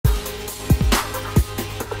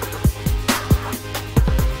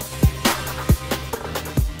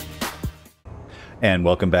And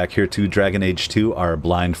welcome back here to Dragon Age 2, our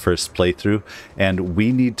blind first playthrough. And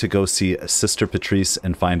we need to go see Sister Petrice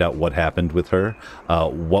and find out what happened with her.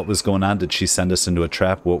 What was going on? Did she send us into a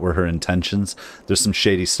trap? What were her intentions? There's some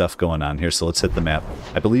shady stuff going on here, so let's hit the map.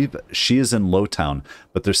 I believe she is in Lowtown,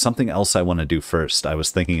 but there's something else I want to do first. I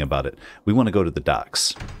was thinking about it. We want to go to the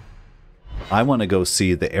docks. I want to go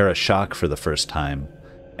see the Era Shock for the first time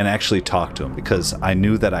and actually talk to him, because I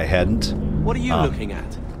knew that I hadn't. What are you looking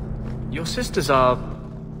at? Your sisters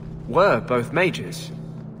were both mages,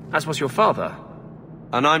 as was your father.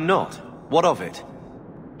 And I'm not. What of it?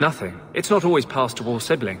 Nothing. It's not always passed to all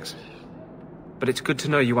siblings. But it's good to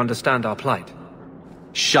know you understand our plight.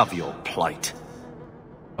 Shove your plight.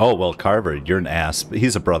 Oh, well, Carver, you're an ass.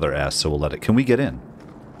 He's a brother ass, so we'll let it. Can we get in?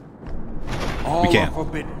 All we can't. are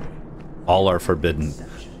forbidden. All are forbidden.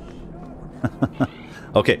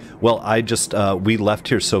 Okay, well, I just, we left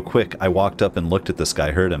here so quick, I walked up and looked at this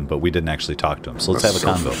guy, heard him, but we didn't actually talk to him, so let's have a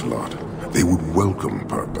selfish convo. lot. They would welcome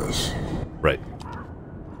purpose. Right.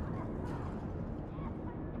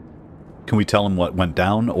 Can we tell him what went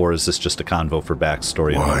down, or is this just a convo for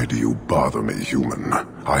backstory? Why do you bother me, human?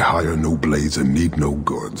 I hire no blades and need no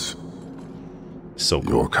goods. So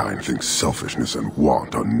cool. Your kind thinks selfishness and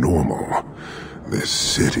want are normal. This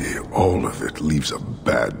city, all of it, leaves a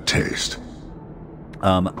bad taste.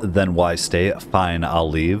 Then why stay? Fine, I'll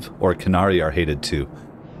leave. Or Canary are hated too.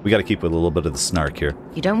 We gotta keep with a little bit of the snark here.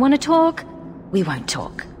 You don't want to talk? We won't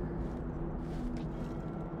talk.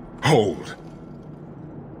 Hold!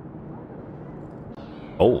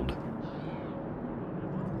 Old.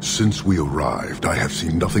 Since we arrived, I have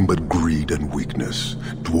seen nothing but greed and weakness.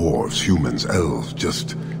 Dwarves, humans, elves,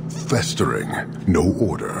 just festering. No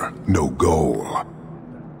order, no goal.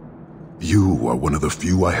 You are one of the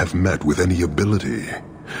few I have met with any ability,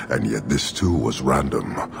 and yet this too was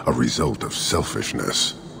random, a result of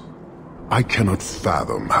selfishness. I cannot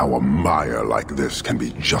fathom how a mire like this can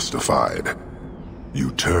be justified.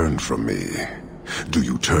 You turned from me. Do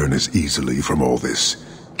you turn as easily from all this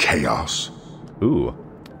chaos? Ooh.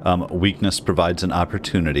 Weakness provides an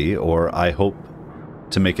opportunity, or I hope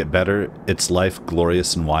to make it better. It's life,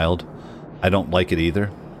 glorious and wild. I don't like it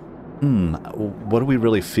either. What do we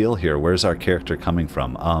really feel here? Where's our character coming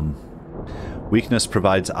from? Weakness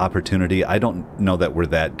provides opportunity. I don't know that we're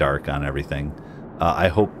that dark on everything. I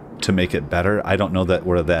hope to make it better. I don't know that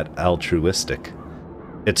we're that altruistic.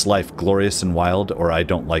 It's life, glorious and wild, or I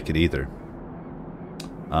don't like it either.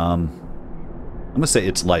 I'm gonna say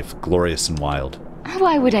it's life, glorious and wild.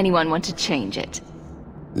 Why would anyone want to change it?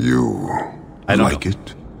 You I don't like know.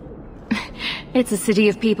 it? It's a city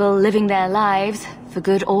of people living their lives, for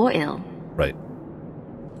good or ill. Right.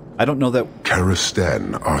 I don't know that...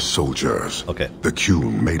 Karistan are soldiers. Okay. The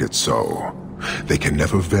Qun made it so. They can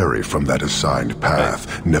never vary from that assigned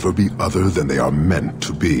path, never be other than they are meant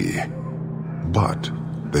to be. But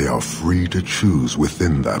they are free to choose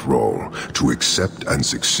within that role, to accept and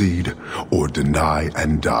succeed, or deny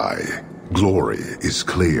and die. Glory is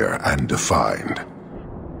clear and defined.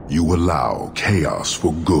 You allow chaos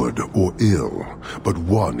for good or ill, but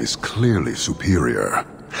one is clearly superior.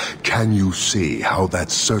 Can you see how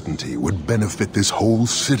that certainty would benefit this whole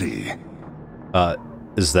city?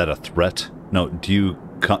 Is that a threat? No, did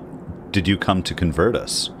you come to convert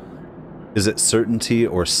us? Is it certainty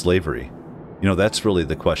or slavery? You know, that's really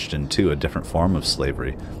the question too, a different form of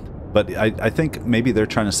slavery. But I think maybe they're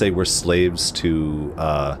trying to say we're slaves to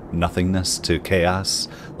nothingness, to chaos.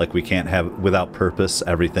 Like we can't have, without purpose,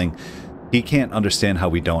 everything. He can't understand how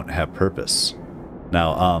we don't have purpose.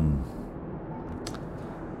 Now,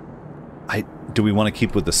 do we want to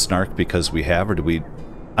keep with the snark because we have, or do we...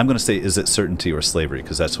 I'm going to say, is it certainty or slavery?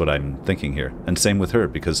 Because that's what I'm thinking here. And same with her,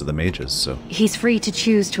 because of the mages, so... He's free to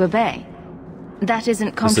choose to obey. That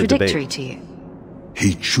isn't contradictory to you.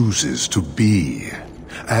 He chooses to be.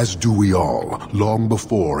 As do we all, long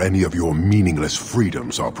before any of your meaningless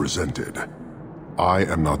freedoms are presented. I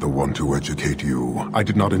am not the one to educate you. I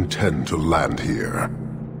did not intend to land here.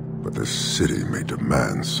 But this city may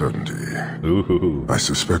demand certainty. Ooh. I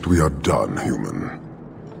suspect we are done, human.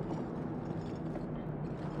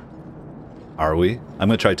 Are we? I'm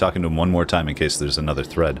going to try talking to him one more time in case there's another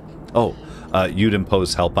thread. Oh, you'd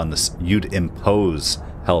impose help on this. You'd impose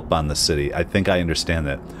help on the city. I think I understand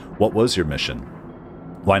that. What was your mission?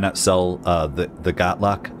 Why not sell the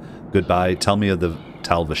Gotlock? Goodbye. Tell me of the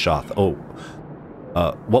Tal Vashoth. Oh,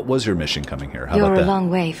 what was your mission coming here? How You're about that? a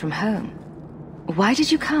long way from home. Why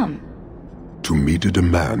did you come? To meet a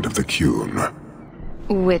demand of the Qun.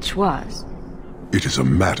 Which was? It is a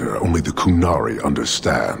matter only the Qunari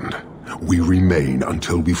understand. We remain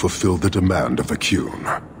until we fulfill the demand of the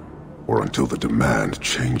Qun. Or until the demand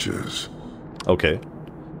changes. Okay.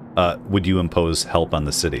 Would you impose help on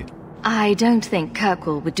the city? I don't think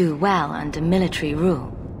Kirkwall would do well under military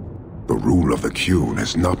rule. The rule of the Qun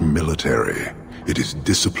is not military. It is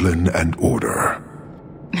discipline and order.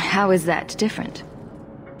 How is that different?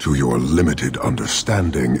 To your limited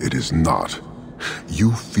understanding, it is not.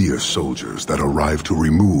 You fear soldiers that arrive to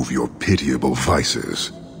remove your pitiable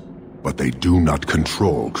vices. But they do not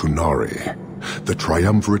control Qunari. The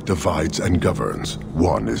Triumvirate divides and governs.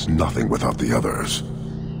 One is nothing without the others.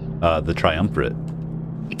 The Triumvirate?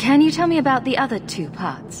 Can you tell me about the other two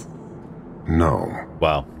parts? No.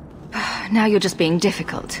 Wow. Now you're just being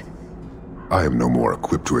difficult. I am no more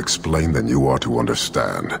equipped to explain than you are to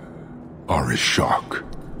understand. Arishak,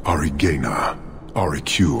 Arigena,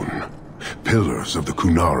 Ariqun, pillars of the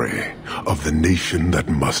Qunari, of the nation that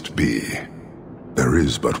must be. There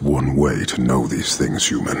is but one way to know these things,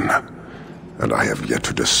 human, and I have yet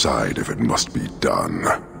to decide if it must be done.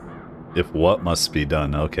 If what must be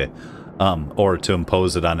done, okay. Or to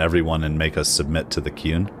impose it on everyone and make us submit to the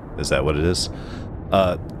Qun? Is that what it is?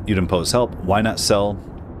 You'd impose help. Why not sell?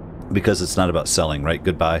 Because it's not about selling, right?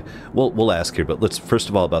 Goodbye. We'll ask here, but let's first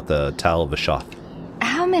of all about the Tal Vashoth.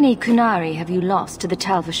 How many Qunari have you lost to the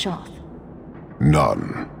Tal Vashoth?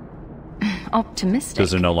 None. Optimistic.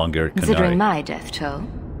 Because they're no longer Qunari. Considering my death toll.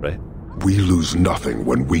 Right. We lose nothing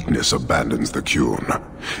when weakness abandons the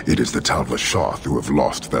Qun. It is the Tal Vashoth who have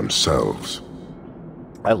lost themselves.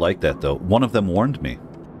 I like that, though. One of them warned me.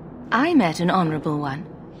 I met an honorable one.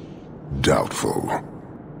 Doubtful.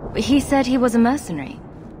 He said he was a mercenary,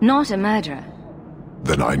 not a murderer.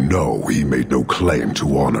 Then I know he made no claim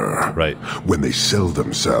to honor. Right. When they sell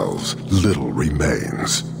themselves, little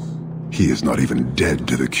remains. He is not even dead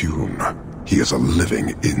to the Qun. He is a living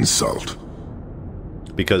insult.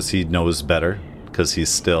 Because he knows better? Because he's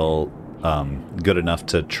still good enough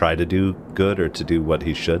to try to do good or to do what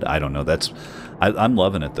he should? I don't know. I'm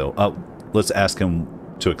loving it, though. Let's ask him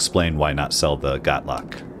to explain why not sell the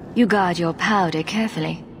Gotlock. You guard your powder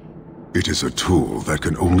carefully. It is a tool that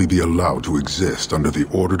can only be allowed to exist under the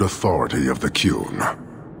ordered authority of the Qun.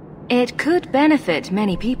 It could benefit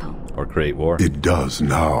many people. Or create war. It does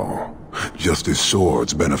now. Just as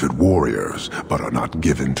swords benefit warriors, but are not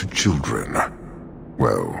given to children.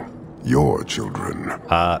 Well, your children.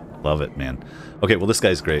 Love it, man. Okay, well, this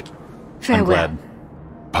guy's great. Farewell. I'm glad.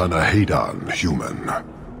 Panahedan, human.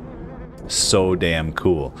 So damn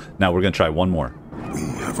cool. Now we're going to try one more. We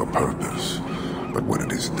have a purpose, but when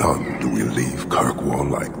it is done, do we leave Kirkwall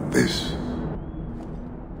like this?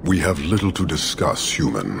 We have little to discuss,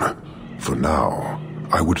 human. For now,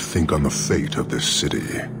 I would think on the fate of this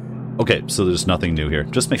city. Okay, so there's nothing new here.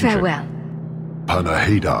 Just making Farewell. sure.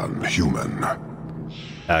 Panahedan, human.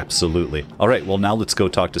 Absolutely. All right, well, now let's go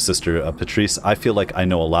talk to Sister Petrice. I feel like I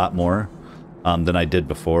know a lot more than I did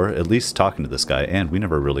before, at least talking to this guy, and we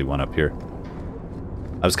never really went up here.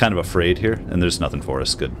 I was kind of afraid here, and there's nothing for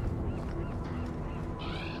us. Good.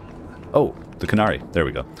 Oh, the Qunari. There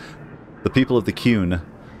we go. The people of the Qun,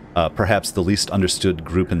 perhaps the least understood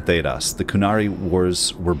group in Thedas. The Qunari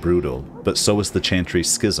wars were brutal, but so was the Chantry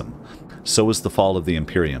Schism. So was the fall of the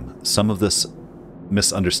Imperium. Some of this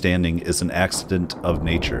misunderstanding is an accident of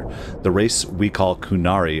nature. The race we call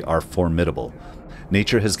Qunari are formidable.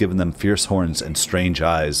 Nature has given them fierce horns and strange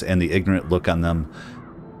eyes, and the ignorant look on them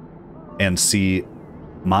and see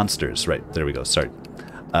monsters. Right, there we go. Sorry.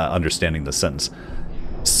 Understanding the sentence.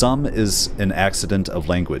 Some is an accident of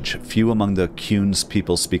language. Few among the Qun's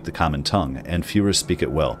people speak the common tongue, and fewer speak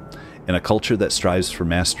it well. In a culture that strives for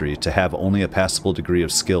mastery, to have only a passable degree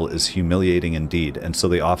of skill is humiliating indeed, and so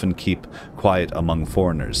they often keep quiet among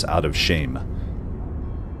foreigners, out of shame.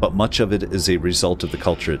 But much of it is a result of the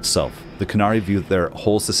culture itself. The Qunari view their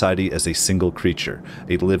whole society as a single creature,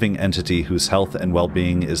 a living entity whose health and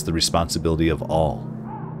well-being is the responsibility of all.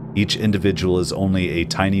 Each individual is only a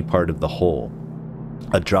tiny part of the whole,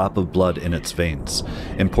 a drop of blood in its veins,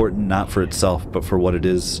 important not for itself, but for what it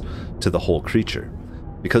is to the whole creature.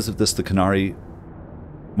 Because of this, the Qunari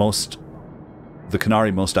most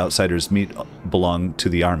outsiders meet belong to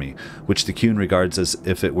the army, which the Qun regards as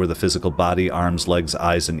if it were the physical body, arms, legs,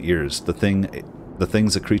 eyes, and ears, the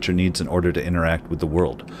things a creature needs in order to interact with the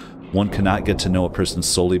world. One cannot get to know a person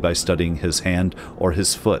solely by studying his hand or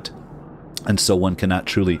his foot, and so one cannot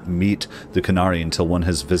truly meet the Qunari until one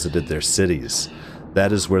has visited their cities.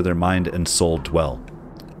 That is where their mind and soul dwell.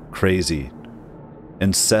 Crazy.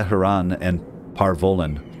 In Seharan and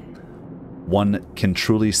Parvolan, one can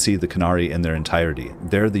truly see the Qunari in their entirety.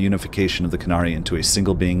 There, the unification of the Qunari into a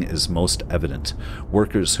single being is most evident.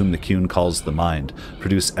 Workers, whom the Qun calls the mind,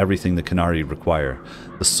 produce everything the Qunari require.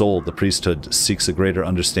 The soul, the priesthood, seeks a greater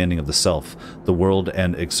understanding of the self, the world,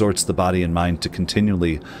 and exhorts the body and mind to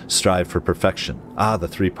continually strive for perfection. Ah, the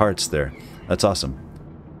 3 parts there. That's awesome.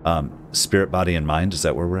 Spirit, body, and mind, is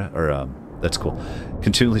that where we're at? Or, that's cool.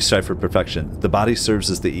 Continually strive for perfection. The body serves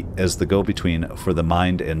as the go-between for the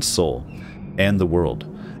mind and soul, and the world.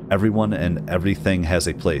 Everyone and everything has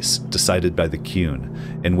a place, decided by the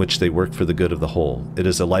Qun, in which they work for the good of the whole. It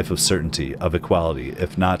is a life of certainty, of equality,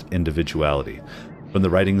 if not individuality. From the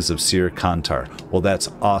writings of Sir Kantar. Well, that's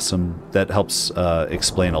awesome. That helps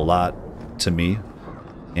explain a lot to me.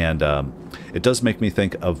 And it does make me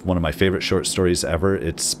think of one of my favorite short stories ever.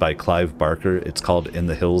 It's by Clive Barker. It's called In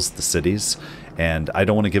the Hills, the Cities. And I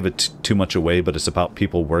don't want to give it too much away, but it's about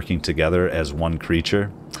people working together as one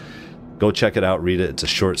creature. Go check it out, read it. It's a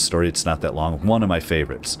short story. It's not that long. One of my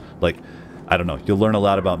favorites. Like, I don't know. You'll learn a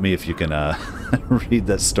lot about me if you can read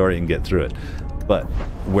that story and get through it. But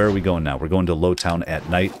where are we going now? We're going to Lowtown at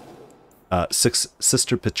night.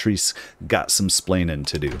 Sister Petrice got some splaining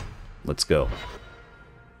to do. Let's go.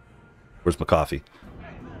 Where's my coffee?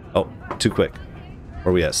 Oh, too quick.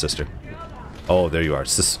 Where are we at, sister? Oh, there you are.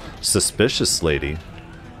 Suspicious lady.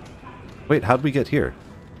 Wait, how'd we get here?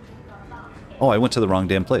 Oh, I went to the wrong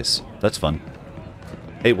damn place. That's fun.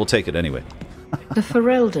 Hey, we'll take it anyway. The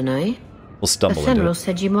Ferelden, eh? We'll stumble into Ephemeral it.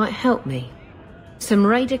 said you might help me. Some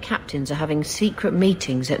raider captains are having secret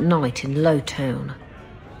meetings at night in Lowtown.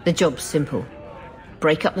 The job's simple.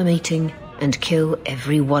 Break up the meeting and kill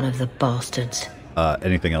every one of the bastards.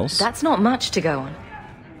 Anything else? That's not much to go on.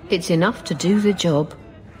 It's enough to do the job.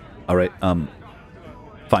 Alright,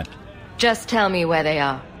 fine. Just tell me where they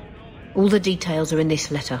are. All the details are in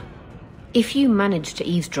this letter. If you manage to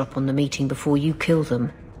eavesdrop on the meeting before you kill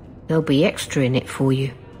them, there'll be extra in it for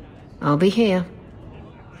you. I'll be here.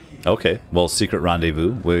 Okay, well, secret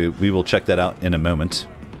rendezvous. We will check that out in a moment.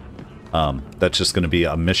 That's just going to be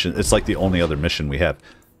a mission. It's like the only other mission we have.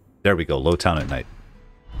 There we go, Lowtown at night.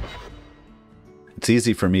 It's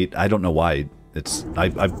easy for me. I don't know why.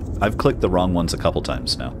 I've clicked the wrong ones a couple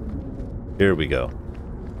times now. Here we go.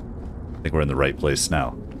 I think we're in the right place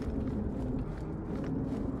now.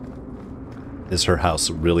 Is her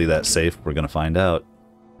house really that safe? We're going to find out.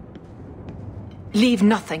 Leave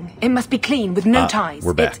nothing. It must be clean with no ties.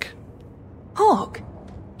 We're back. Hawk.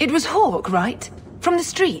 It was Hawk, right? From the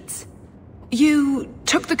streets. You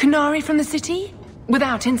took the Qunari from the city?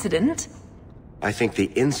 Without incident? I think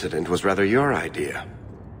the incident was rather your idea.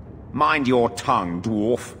 Mind your tongue,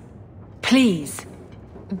 dwarf. Please.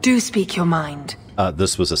 Do speak your mind.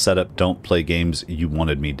 This was a setup. Don't play games. You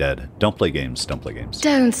wanted me dead. Don't play games. Don't play games.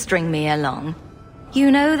 Don't string me along.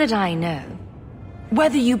 You know that I know.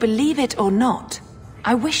 Whether you believe it or not,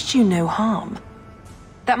 I wished you no harm.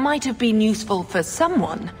 That might have been useful for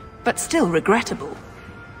someone, but still regrettable.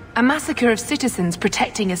 A massacre of citizens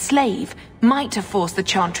protecting a slave might have forced the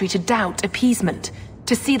Chantry to doubt appeasement,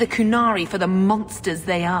 to see the Qunari for the monsters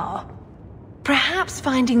they are. Perhaps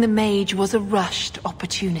finding the mage was a rushed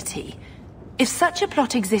opportunity. If such a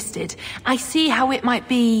plot existed, I see how it might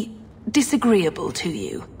be disagreeable to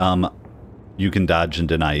you. You can dodge and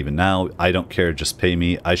deny even now. I don't care, just pay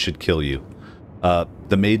me. I should kill you.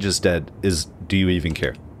 The mage is dead. Do you even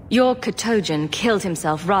care? Your Katojan killed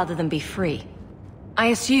himself rather than be free. I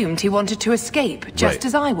assumed he wanted to escape, just Right.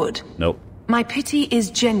 as I would. Nope. My pity is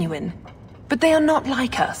genuine, but they are not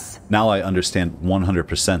like us. Now I understand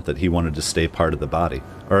 100% that he wanted to stay part of the body.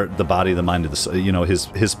 Or the body, the mind of the soul, you know,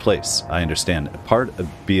 his place. I understand.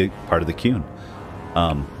 Be a part of the Qun.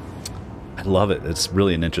 I love it. It's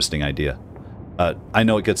really an interesting idea. I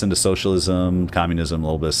know it gets into socialism, communism, a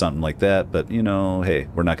little bit of something like that, but, you know, hey,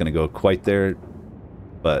 we're not going to go quite there.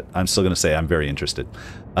 But I'm still going to say I'm very interested.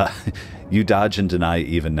 You dodge and deny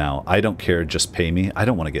even now. I don't care, just pay me. I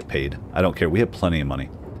don't want to get paid. I don't care. We have plenty of money.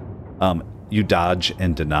 You dodge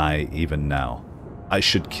and deny even now. I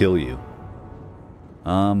should kill you.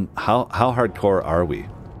 How hardcore are we?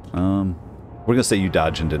 We're going to say you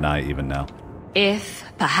dodge and deny even now. If,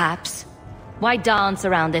 perhaps. Why dance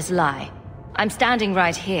around this lie? I'm standing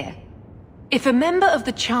right here. If a member of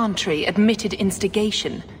the Chantry admitted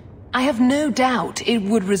instigation, I have no doubt it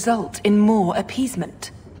would result in more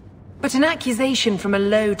appeasement. But an accusation from a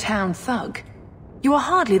low-town thug? You are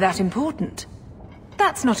hardly that important.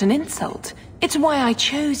 That's not an insult. It's why I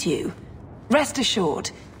chose you. Rest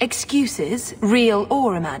assured, excuses, real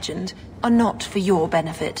or imagined, are not for your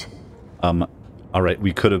benefit. Alright,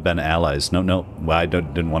 we could have been allies. No, well, I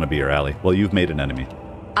didn't want to be your ally. Well, you've made an enemy.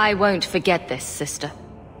 I won't forget this, sister.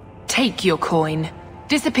 Take your coin.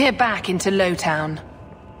 Disappear back into Lowtown.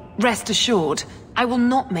 Rest assured, I will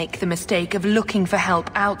not make the mistake of looking for help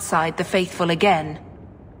outside the Faithful again.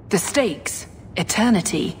 The stakes,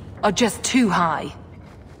 eternity, are just too high. You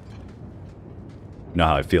know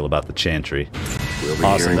how I feel about the Chantry. We'll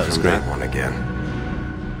be hearing from that one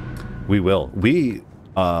again. We will. We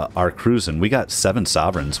are cruising. We got 7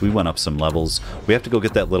 sovereigns. We went up some levels. We have to go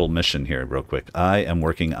get that little mission here real quick. I am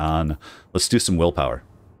working on... Let's do some willpower.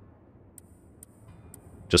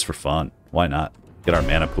 Just for fun. Why not? Get our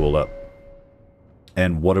mana pool up.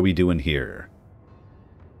 And what are we doing here?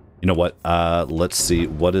 You know what? Let's see.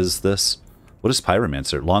 What is this? What is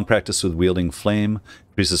Pyromancer? Long practice with wielding flame.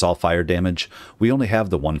 Increases all fire damage. We only have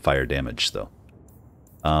the 1 fire damage, though.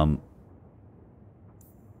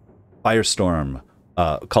 Firestorm.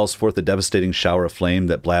 Calls forth a devastating shower of flame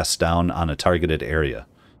that blasts down on a targeted area.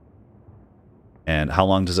 And how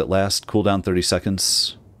long does it last? Cooldown 30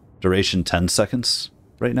 seconds. Duration 10 seconds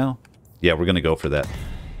right now? Yeah, we're going to go for that.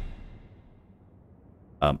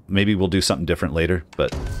 Maybe we'll do something different later,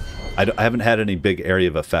 but I haven't had any big area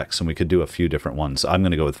of effects, and we could do a few different ones. I'm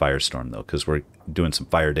going to go with Firestorm, though, because we're doing some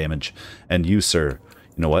fire damage. And you, sir,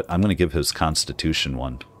 you know what? I'm going to give his Constitution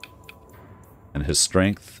 1. And his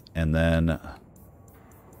Strength, and then...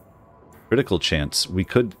 Critical chance. We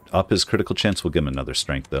could up his critical chance. We'll give him another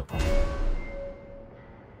Strength, though.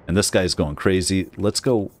 And this guy's going crazy. Let's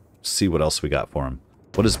go see what else we got for him.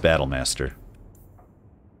 What is Battle Master?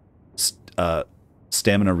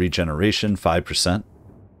 Stamina regeneration, 5%.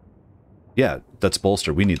 Yeah, that's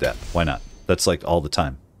bolster. We need that. Why not? That's like all the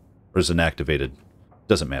time. Or is it inactivated?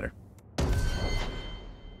 Doesn't matter.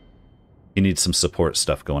 He needs some support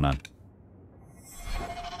stuff going on.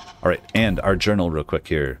 Alright, and our journal real quick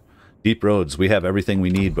here. Deep roads. We have everything we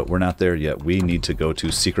need, but we're not there yet. We need to go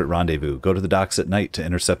to Secret Rendezvous. Go to the docks at night to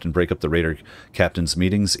intercept and break up the raider captain's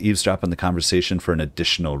meetings. Eavesdrop on the conversation for an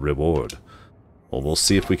additional reward. Well, we'll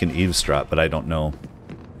see if we can eavesdrop, but I don't know.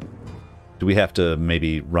 Do we have to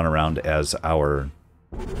maybe run around as our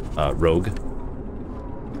rogue?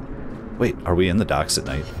 Wait, are we in the docks at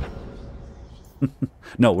night?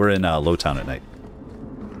 No, we're in Lowtown at night.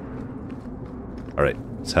 Alright,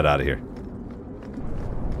 let's head out of here.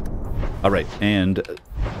 Alright, and...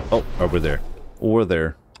 Oh, we're there. We're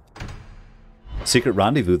there. Secret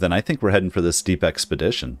Rendezvous, then I think we're heading for this deep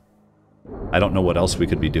expedition. I don't know what else we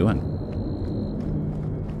could be doing.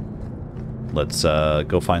 Let's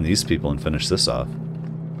go find these people and finish this off.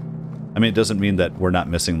 I mean, it doesn't mean that we're not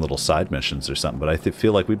missing little side missions or something, but I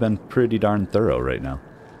feel like we've been pretty darn thorough right now.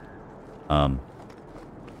 Can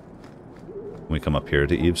we come up here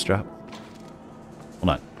to eavesdrop? Hold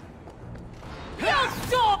on.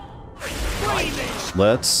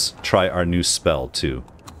 Let's try our new spell, too.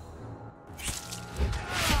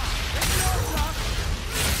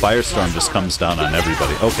 Firestorm just comes down on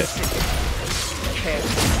everybody. Okay.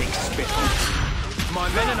 My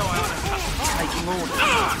men and I are taking orders.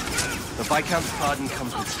 The Viscount's pardon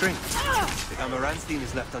comes with strength. If Amaranthine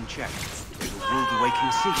is left unchecked, it will rule the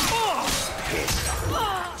waking sea.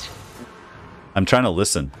 I'm trying to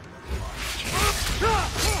listen.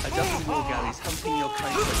 A dozen war galleys hunting your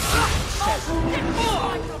kind of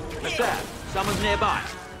What's that? Someone's nearby.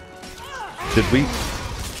 Did we?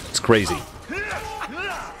 It's crazy.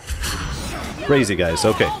 Crazy, guys.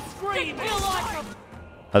 Okay.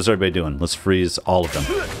 How's everybody doing? Let's freeze all of them.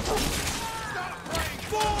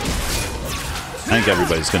 I think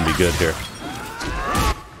everybody's going to be good here.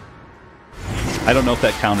 I don't know if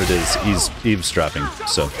that counted as eavesdropping,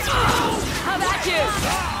 so...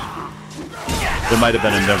 There might have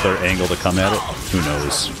been another angle to come at it. Who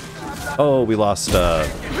knows? Oh, we lost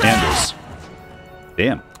Anders.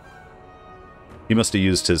 Damn. He must have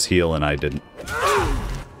used his heal and I didn't.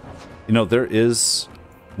 You know, there is...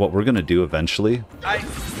 What we're going to do eventually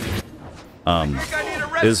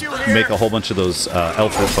is make a whole bunch of those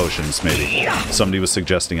Elfer potions, maybe. Somebody was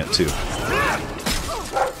suggesting it, too.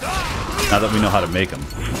 Now that we know how to make them.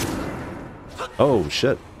 Oh,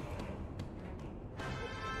 shit.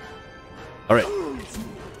 Alright.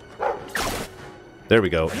 There we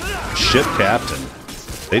go. Ship captain.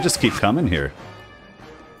 They just keep coming here.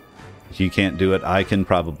 He can't do it. I can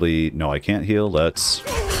probably... No, I can't heal. Let's...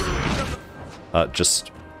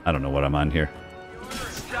 just... I don't know what I'm on here.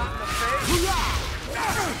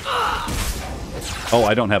 Oh,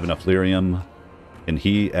 I don't have enough lyrium. Can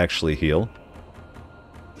he actually heal?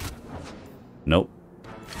 Nope.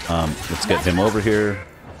 Let's get him over here.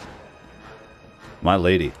 My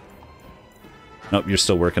lady. Nope, you're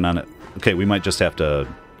still working on it. Okay, we might just have to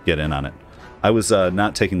get in on it. I was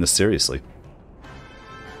not taking this seriously.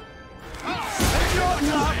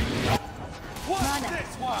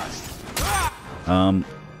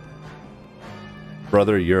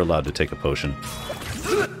 Brother, you're allowed to take a potion.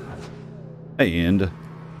 And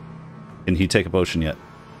can he take a potion yet?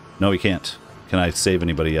 No, he can't. Can I save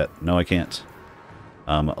anybody yet? No, I can't.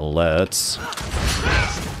 Let's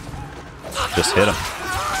just hit him.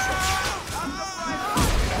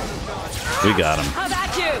 We got him. How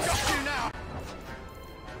about you?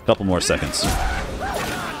 Couple more seconds.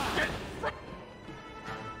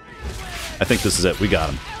 I think this is it. We got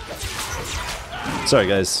him. Sorry,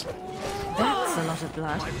 guys. That's a lot of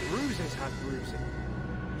blood. My bruises had bruising.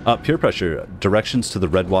 Peer pressure. Directions to the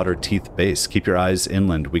Redwater Teeth base. Keep your eyes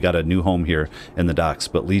inland. We got a new home here in the docks,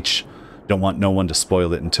 but Leech don't want no one to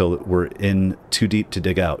spoil it until we're in too deep to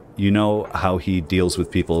dig out. You know how he deals with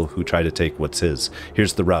people who try to take what's his.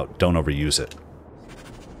 Here's the route. Don't overuse it.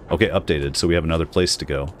 Okay, updated. So we have another place to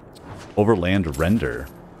go. Overland Render.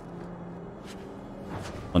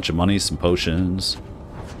 Bunch of money, some potions.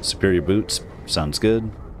 Superior boots. Sounds good.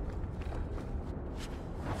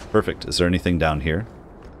 Perfect. Is there anything down here?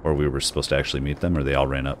 Or we were supposed to actually meet them, or they all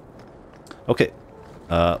ran up? Okay.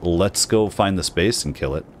 Let's go find this base and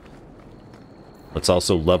kill it. Let's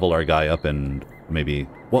also level our guy up and maybe...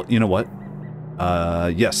 Well, you know what?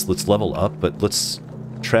 Yes, let's level up, but let's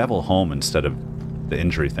travel home instead of the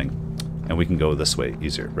injury thing. And we can go this way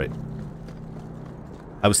easier, right?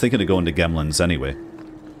 I was thinking of going to Gemlin's anyway.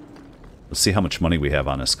 Let's see how much money we have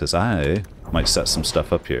on us, because I might set some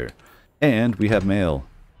stuff up here. And we have mail.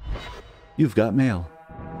 You've got mail.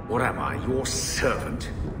 What am I, your servant?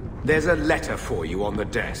 There's a letter for you on the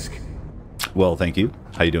desk. Well, thank you.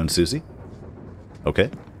 How you doing, Susie? Okay.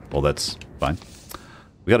 Well, that's fine.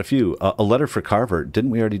 We got a few. A letter for Carver.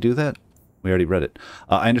 Didn't we already do that? We already read it.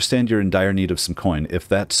 I understand you're in dire need of some coin. If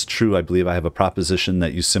that's true, I believe I have a proposition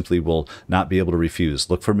that you simply will not be able to refuse.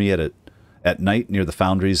 Look for me at night near the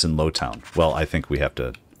foundries in Lowtown. Well, I think we have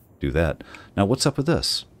to do that. Now, what's up with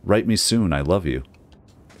this? Write me soon. I love you.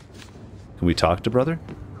 Can we talk to brother?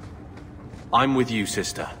 I'm with you,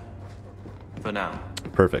 sister. For now.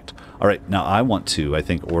 Perfect. All right, now I want to, I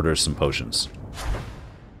think, order some potions.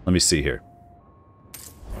 Let me see here.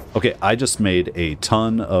 Okay, I just made a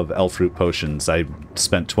ton of elf fruit potions. I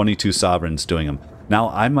spent 22 sovereigns doing them. Now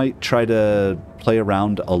I might try to play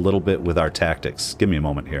around a little bit with our tactics. Give me a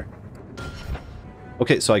moment here.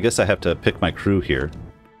 Okay, so I guess I have to pick my crew here,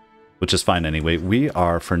 which is fine anyway. We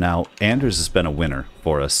are, for now, Anders has been a winner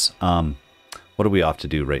for us. What are we off to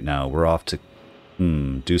do right now? We're off to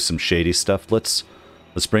do some shady stuff. Let's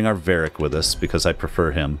bring our Varric with us because I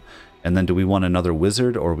prefer him. And then do we want another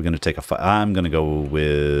wizard, or are we going to take a fight? I'm going to go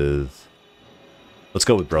with... Let's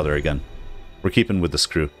go with brother again. We're keeping with this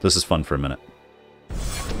crew. This is fun for a minute.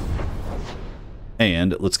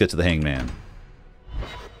 And let's get to the hangman.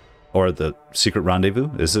 Or the secret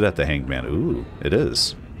rendezvous? Is it at the hangman? Ooh, it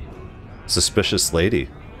is. Suspicious lady.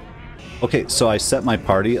 Okay, so I set my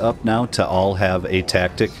party up now to all have a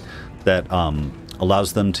tactic that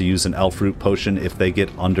allows them to use an elf root potion if they get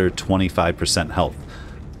under 25% health.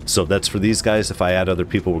 So that's for these guys. If I add other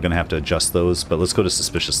people, we're going to have to adjust those. But let's go to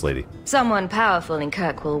Suspicious Lady. Someone powerful in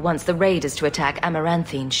Kirkwall wants the raiders to attack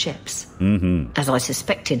Amaranthine ships. As I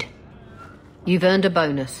suspected. You've earned a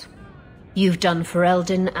bonus. You've done for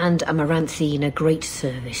Eldin and Amaranthine a great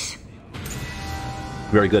service.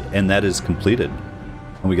 Very good. And that is completed.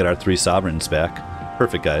 And we got our 3 sovereigns back.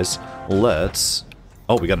 Perfect, guys. Let's...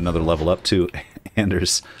 Oh, we got another level up, too.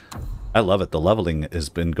 Anders. I love it. The leveling has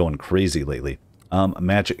been going crazy lately.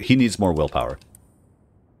 Magic. He needs more willpower.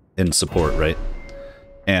 In support, right?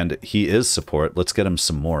 And he is support. Let's get him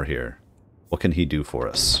some more here. What can he do for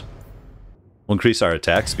us? We'll increase our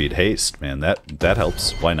attack speed. Haste, man. That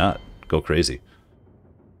helps. Why not? Go crazy.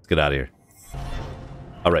 Let's get out of here.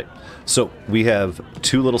 Alright. So, we have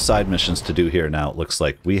 2 little side missions to do here now, it looks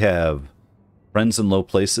like. We have friends in low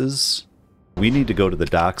places. We need to go to the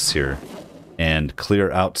docks here and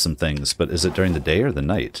clear out some things. But is it during the day or the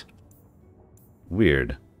night?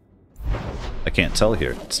 Weird. I can't tell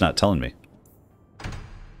here. It's not telling me.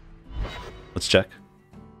 Let's check.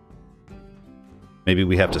 Maybe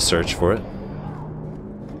we have to search for it.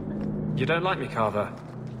 You don't like me, Carver?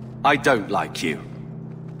 I don't like you.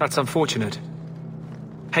 That's unfortunate.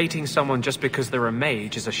 Hating someone just because they're a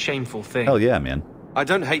mage is a shameful thing. Hell yeah, man. I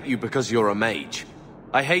don't hate you because you're a mage.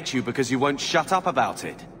 I hate you because you won't shut up about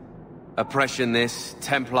it. Oppression this,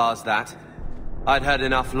 Templars that. I'd had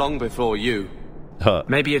enough long before you.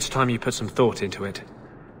 Maybe it's time you put some thought into it.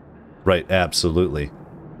 Right, absolutely.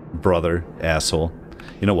 Brother, asshole.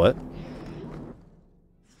 You know what?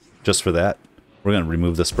 Just for that, we're going to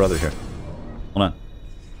remove this brother here. Hold on.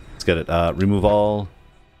 Let's get it. Remove all.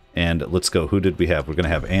 And let's go. Who did we have? We're going to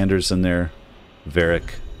have Anders in there.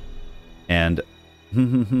 Varric. And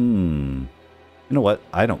You know what?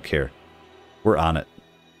 I don't care. We're on it.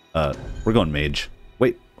 We're going mage.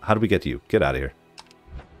 Wait, how do we get to you? Get out of here.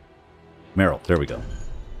 Meryl, there we go.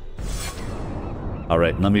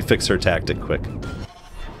 Alright, let me fix her tactic quick.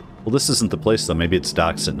 Well, this isn't the place, though. Maybe it's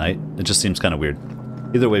docks at night. It just seems kind of weird.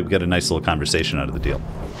 Either way, we get a nice little conversation out of the deal.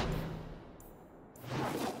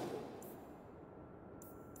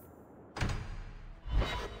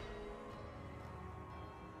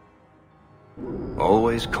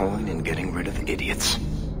 Always calling and getting rid of idiots.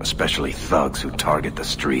 Especially thugs who target the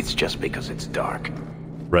streets just because it's dark.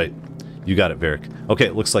 Right. You got it, Varric. Okay,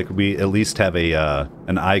 it looks like we at least have a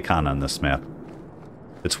an icon on this map.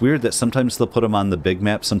 It's weird that sometimes they'll put them on the big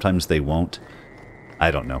map, sometimes they won't.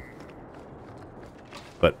 I don't know.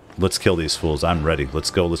 But let's kill these fools. I'm ready.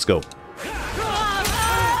 Let's go, let's go.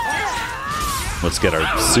 Let's get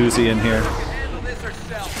our Susie in here.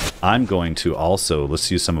 I'm going to also,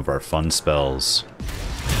 let's use some of our fun spells.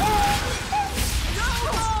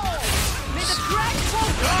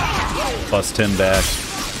 Bust him back.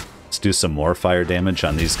 Let's do some more fire damage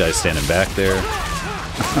on these guys standing back there.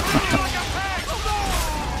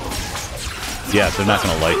 Yeah, they're not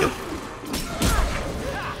going to like it.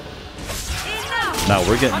 Now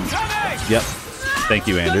we're getting... Yep. Thank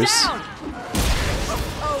you, Anders.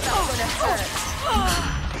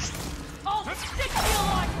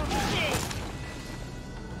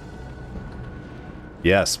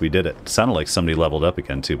 Yes, we did it. Sounded like somebody leveled up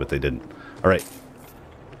again, too, but they didn't. All right.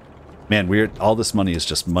 Man, weird. All this money is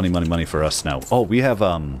just money, money, money for us now. Oh, we have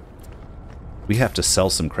to sell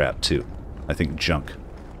some crap, too. I think junk.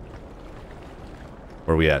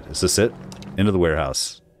 Where are we at? Is this it? Into the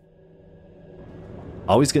warehouse.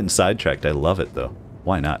 Always getting sidetracked. I love it, though.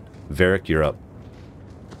 Why not? Varric, you're up.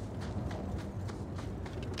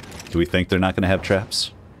 Do we think they're not going to have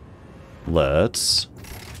traps? Let's...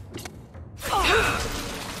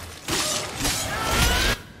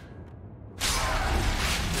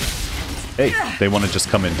 Hey, they want to just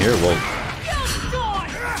come in here? Well...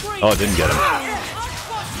 Oh, it didn't get him.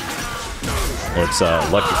 Let's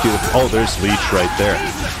electrocute it. Oh, there's Leech right there.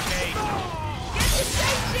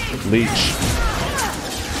 Leech.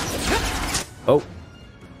 Oh.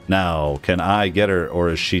 Now, can I get her, or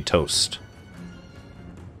is she toast?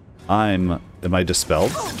 Am I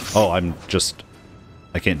dispelled? Oh, I'm just...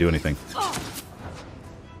 I can't do anything.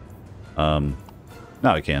 No,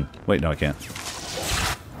 I can. Wait, no, I can't.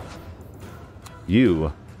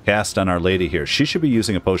 You cast on Our Lady here. She should be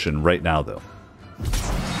using a potion right now, though.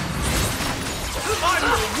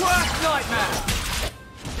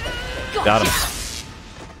 Got him.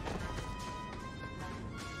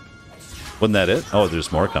 Wasn't that it? Oh,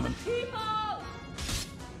 there's more coming.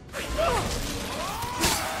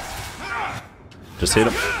 Just hit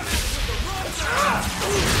him.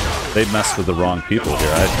 They messed with the wrong people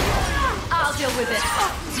here, I think. I'll deal with it.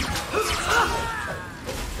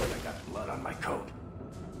 I got blood on my coat.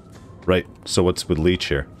 Right, so what's with Leech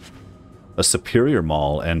here? A superior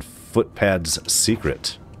maul and footpad's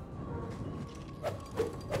secret.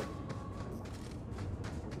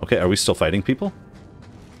 Okay, are we still fighting people?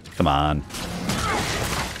 Come on.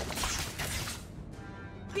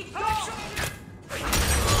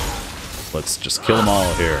 Let's just kill them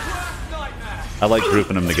all here. I like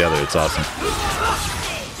grouping them together, it's awesome.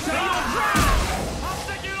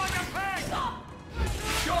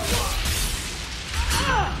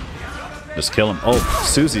 Just kill him. Oh,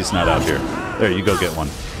 Susie's not out here. There, you go get one.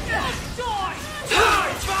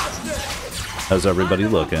 How's everybody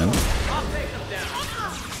looking?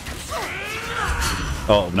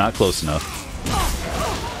 Oh, not close enough.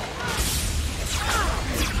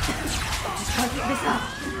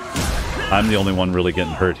 I'm the only one really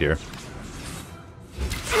getting hurt here.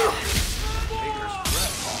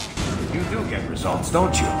 You do get results,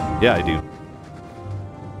 don't you? Yeah, I do.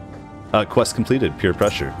 Quest completed. Peer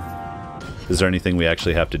pressure. Is there anything we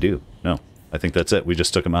actually have to do? No. I think that's it. We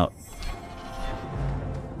just took them out.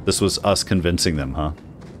 This was us convincing them, huh?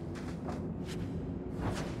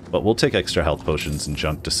 But we'll take extra health potions and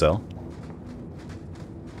junk to sell.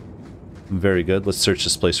 Very good. Let's search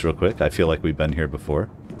this place real quick. I feel like we've been here before.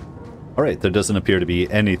 Alright, there doesn't appear to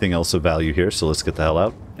be anything else of value here, so let's get the hell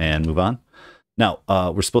out and move on. Now,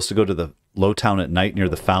 we're supposed to go to the low town at night near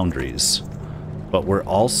the foundries. But we're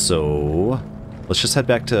also... Let's just head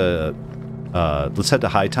back to... let's head to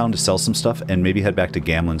Hightown to sell some stuff, and maybe head back to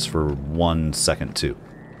Gamlen's for 1 second, too.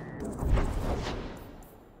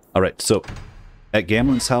 Alright, so... At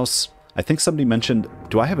Gamlen's house, I think somebody mentioned...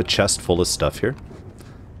 Do I have a chest full of stuff here?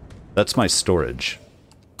 That's my storage.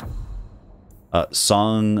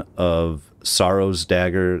 Song of Sorrow's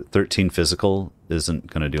Dagger, 13 physical, isn't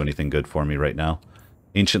going to do anything good for me right now.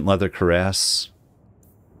 Ancient leather cuirass.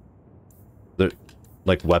 They're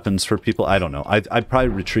like weapons for people. I don't know. I probably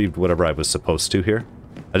retrieved whatever I was supposed to here.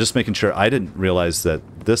 I'm just making sure. I didn't realize that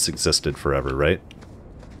this existed forever, right?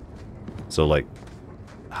 So, like,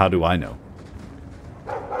 how do I know?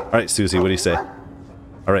 Alright, Susie, what do you say?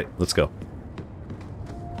 Alright, let's go.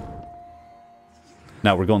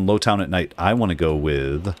 Now, we're going Lowtown at night. I want to go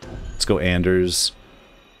with... Let's go Anders.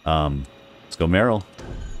 Let's go Meryl.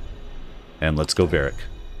 And let's go Varric.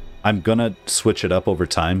 I'm gonna switch it up over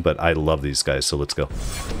time, but I love these guys, so let's go.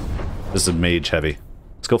 This is mage heavy.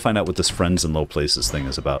 Let's go find out what this Friends in Low Places thing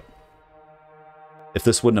is about. If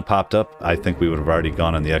this wouldn't have popped up, I think we would have already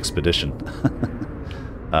gone on the expedition.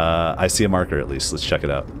 I see a marker at least. Let's check it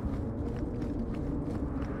out.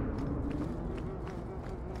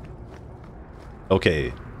 Okay,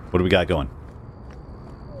 what do we got going?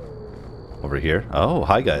 Over here. Oh,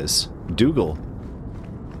 hi guys. Dougal.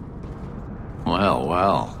 Well,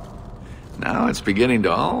 well. Now it's beginning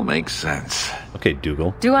to all make sense. Okay,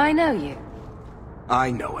 Dougal. Do I know you?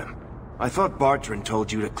 I know him. I thought Bartrand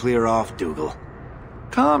told you to clear off, Dougal.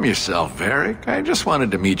 Calm yourself, Varric. I just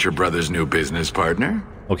wanted to meet your brother's new business partner.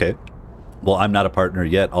 Okay. Well, I'm not a partner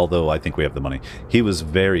yet, although I think we have the money. He was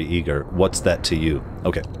very eager. What's that to you?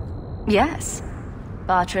 Okay. Yes.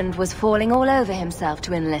 Bartrand was falling all over himself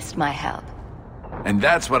to enlist my help. And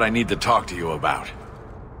that's what I need to talk to you about.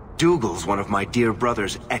 Dougal's one of my dear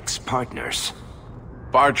brother's ex-partners.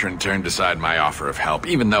 Bartrand turned aside my offer of help,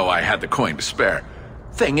 even though I had the coin to spare.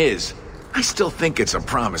 Thing is, I still think it's a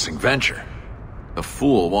promising venture. The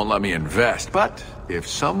fool won't let me invest, but if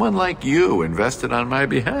someone like you invested on my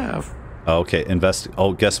behalf... Okay, invest...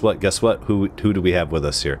 Oh, guess what? Guess what? Who do we have with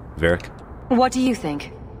us here? Varric? What do you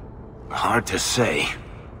think? Hard to say.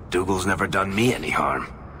 Dougal's never done me any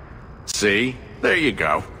harm. See? There you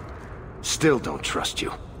go. Still don't trust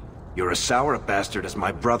you. You're as sour a bastard as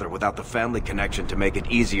my brother without the family connection to make it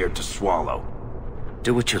easier to swallow.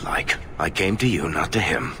 Do what you like. I came to you, not to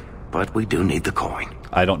him. But we do need the coin.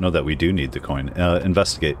 I don't know that we do need the coin.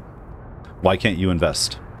 Investigate. Why can't you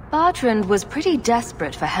invest? Bartrand was pretty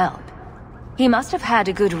desperate for help. He must have had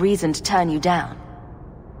a good reason to turn you down.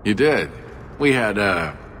 You did. We had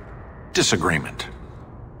a disagreement.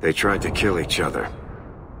 They tried to kill each other.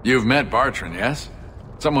 You've met Bartrand, yes?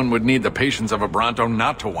 Someone would need the patience of a Bronto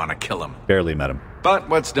not to want to kill him. Barely met him. But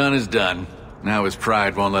what's done is done. Now his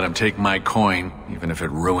pride won't let him take my coin, even if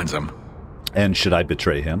it ruins him. And should I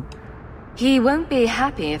betray him? He won't be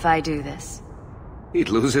happy if I do this. He'd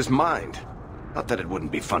lose his mind. Not that it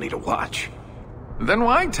wouldn't be funny to watch. Then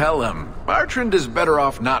why tell him? Bartrand is better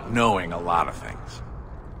off not knowing a lot of things.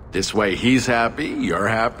 This way he's happy, you're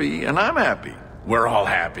happy, and I'm happy. We're all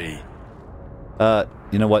happy.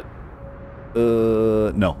 You know what?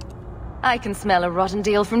 No. I can smell a rotten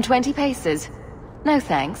deal from 20 paces. No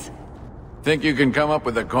thanks. Think you can come up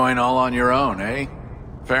with a coin all on your own, eh?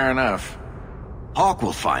 Fair enough. Hawk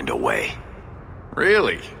will find a way.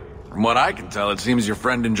 Really? From what I can tell, it seems your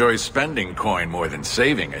friend enjoys spending coin more than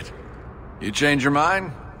saving it. You change your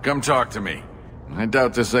mind? Come talk to me. I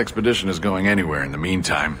doubt this expedition is going anywhere in the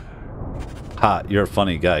meantime. Ha, you're a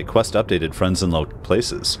funny guy. Quest updated, Friends in Low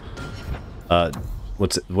Places.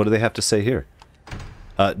 What do they have to say here?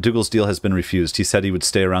 Dougal's deal has been refused. He said he would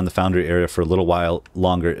stay around the Foundry area for a little while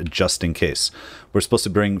longer, just in case. We're supposed to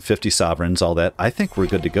bring 50 sovereigns, all that. I think we're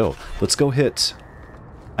good to go. Let's go hit...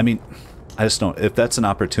 I mean, I just don't... If that's an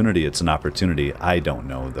opportunity, it's an opportunity. I don't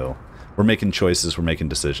know, though. We're making choices. We're making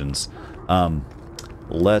decisions.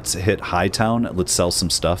 Let's hit Hightown. Let's sell some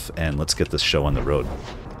stuff, and let's get this show on the road.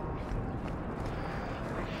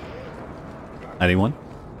 Anyone?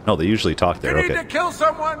 No, they usually talk there. You need to kill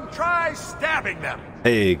someone, try stabbing them.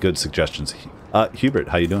 Hey, good suggestions. Hubert,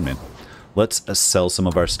 how you doing, man? Let's sell some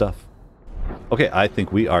of our stuff. Okay, I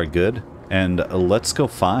think we are good. And let's go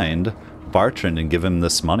find Bartrand and give him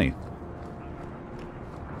this money.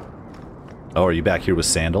 Oh, are you back here with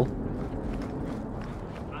Sandal?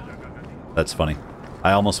 That's funny.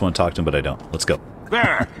 I almost want to talk to him, but I don't. Let's go.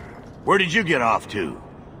 Varric, where did you get off to?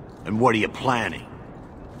 And what are you planning?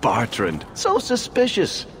 Bartrand, so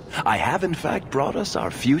suspicious. I have in fact brought us our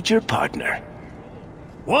future partner.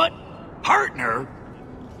 What? Partner?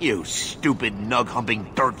 You stupid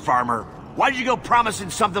nug-humping dirt farmer. Why'd you go promising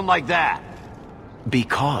something like that?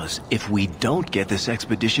 Because if we don't get this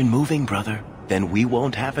expedition moving, brother, then we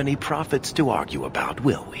won't have any profits to argue about,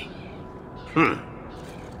 will we?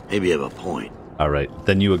 Maybe you have a point. Alright,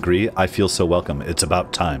 then you agree? I feel so welcome. It's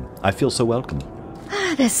about time. I feel so welcome.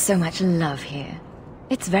 There's so much love here.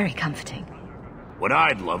 It's very comforting. What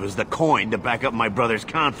I'd love is the coin to back up my brother's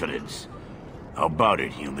confidence. How about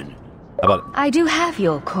it, human? How about it? I do have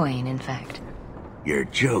your coin, in fact. You're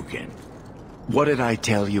joking. What did I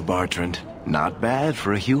tell you, Bartrand? Not bad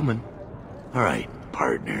for a human. All right,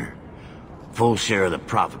 partner. Full share of the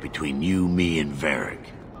profit between you, me, and Varric.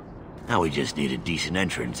 Now we just need a decent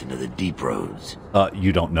entrance into the deep roads.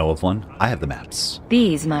 You don't know of one? I have the maps.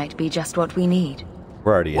 These might be just what we need.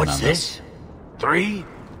 We're already What's in on this? 3?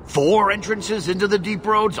 4 entrances into the deep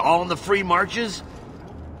roads, all in the free marches?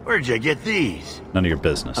 Where'd you get these? None of your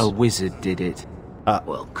business. A wizard did it.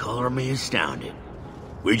 Well, color me astounded.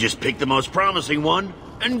 We just pick the most promising one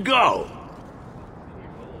and go.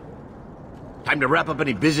 Time to wrap up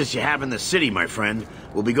any business you have in the city, my friend.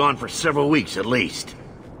 We'll be gone for several weeks at least.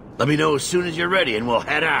 Let me know as soon as you're ready and we'll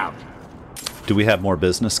head out. Do we have more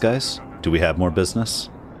business, guys? Do we have more business?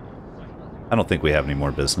 I don't think we have any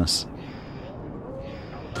more business.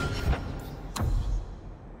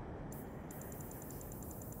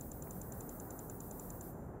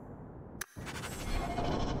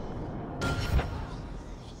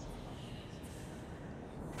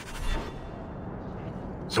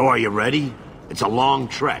 So are you ready? It's a long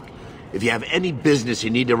trek. If you have any business you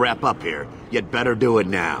need to wrap up here, you'd better do it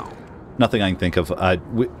now. Nothing I can think of.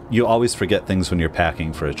 You always forget things when you're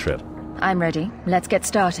packing for a trip. I'm ready. Let's get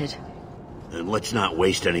started. And let's not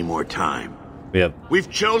waste any more time. We've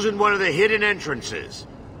chosen one of the hidden entrances.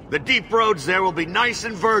 The deep roads there will be nice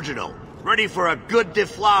and virginal, ready for a good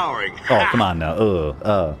deflowering. Oh, come on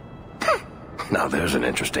now. Now there's an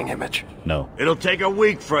interesting image. No. It'll take a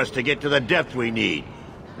week for us to get to the depth we need.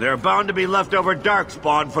 There are bound to be leftover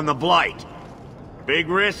darkspawn from the Blight. Big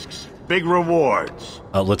risks, big rewards.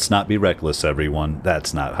 Let's not be reckless, everyone.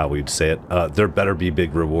 That's not how we'd say it. There better be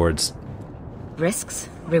big rewards. Risks?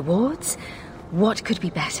 Rewards? What could be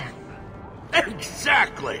better?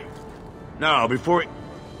 Exactly! Now,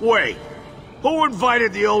 Wait! Who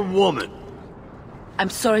invited the old woman? I'm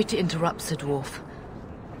sorry to interrupt, Sir Dwarf,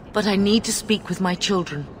 but I need to speak with my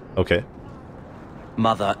children. Okay.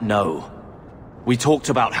 Mother, no. We talked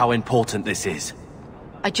about how important this is.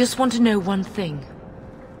 I just want to know one thing.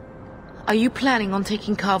 Are you planning on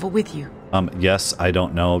taking Carver with you? Yes, I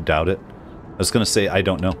don't know, doubt it. I was gonna say I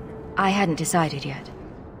don't know. I hadn't decided yet.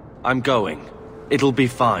 I'm going. It'll be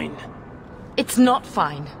fine. It's not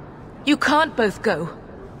fine. You can't both go.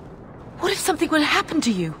 What if something will happen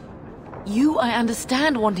to you? I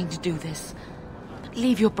understand wanting to do this. But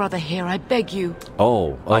leave your brother here, I beg you.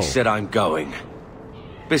 Oh. I said I'm going.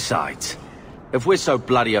 Besides, if we're so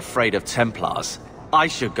bloody afraid of Templars, I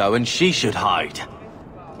should go and she should hide.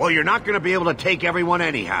 Well, you're not going to be able to take everyone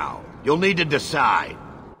anyhow. You'll need to decide.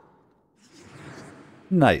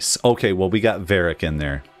 Nice. Okay, well, we got Varric in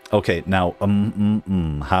there. Okay, now,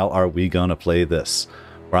 how are we gonna play this?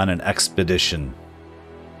 We're on an expedition.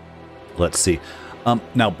 Let's see.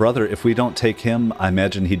 Now, brother, if we don't take him, I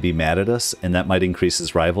imagine he'd be mad at us, and that might increase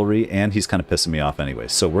his rivalry, and he's kind of pissing me off anyway.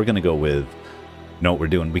 So we're gonna go with... know what we're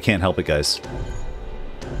doing. We can't help it, guys.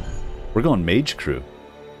 We're going mage crew.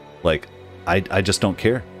 Like, I just don't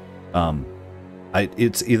care.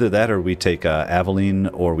 It's either that or we take Aveline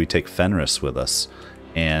or we take Fenris with us.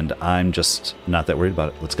 And I'm just not that worried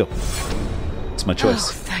about it. Let's go. It's my choice.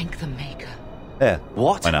 Oh, thank the Maker. Yeah.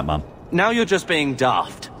 What? Why not, Mom? Now you're just being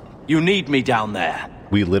daft. You need me down there.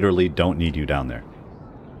 We literally don't need you down there.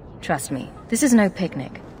 Trust me, this is no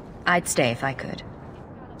picnic. I'd stay if I could.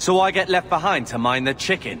 So I get left behind to mind the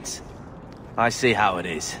chickens. I see how it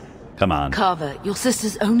is. Come on. Carver, your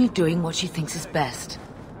sister's only doing what she thinks is best.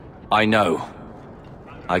 I know.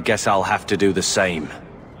 I guess I'll have to do the same.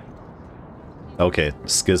 Okay,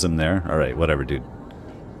 schism there. Alright, whatever, dude.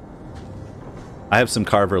 I have some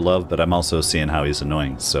Carver love, but I'm also seeing how he's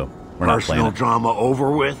annoying, so we're not playing Personal it. drama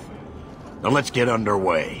over with? Now let's get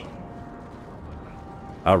underway.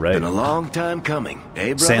 Alright. Been a long time coming,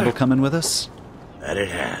 eh, brother? Sandal coming with us? That it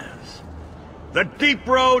has. The deep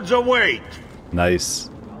roads await! Nice.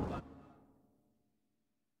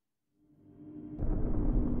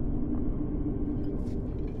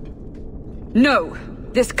 No,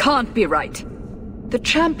 this can't be right. The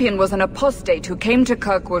champion was an apostate who came to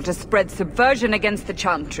Kirkwall to spread subversion against the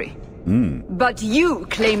Chantry. But you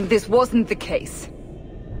claim this wasn't the case.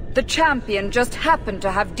 The champion just happened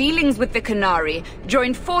to have dealings with the Canary,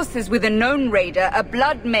 joined forces with a known raider, a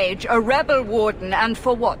blood mage, a rebel warden, and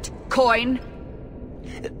for what? Coin?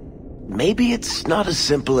 Maybe it's not as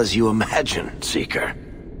simple as you imagine, Seeker.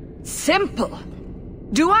 Simple?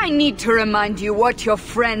 Do I need to remind you what your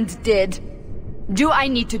friend did? Do I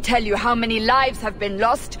need to tell you how many lives have been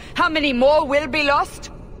lost? How many more will be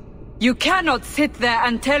lost? You cannot sit there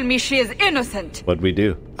and tell me she is innocent. What'd we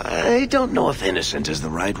do? I don't know if innocent is the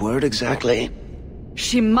right word exactly.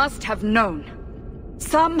 She must have known.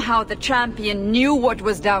 Somehow the champion knew what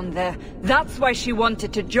was down there. That's why she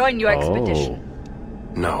wanted to join your expedition.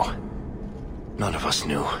 No. None of us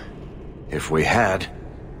knew. If we had,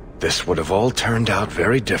 this would have all turned out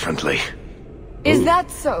very differently. Is that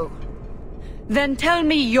so? Then tell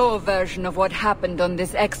me your version of what happened on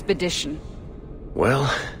this expedition.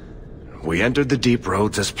 Well, we entered the deep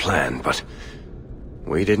roads as planned, but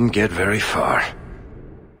we didn't get very far.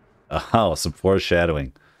 Oh, some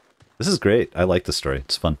foreshadowing. This is great. I like the story.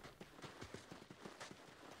 It's fun.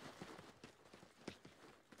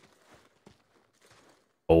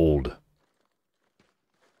 Old.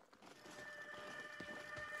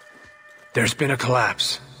 There's been a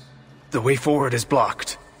collapse. The way forward is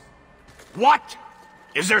blocked. What?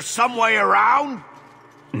 Is there some way around?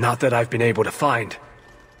 Not that I've been able to find.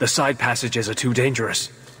 The side passages are too dangerous.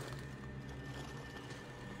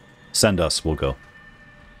 Send us. We'll go.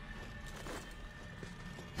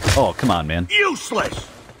 Oh, come on, man. Useless!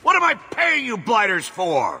 What am I paying you blighters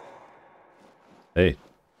for? Hey,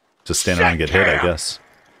 just stand around and get hit, I guess.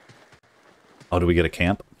 Oh, do we get a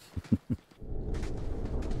camp?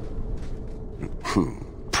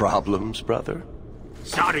 Problems, brother?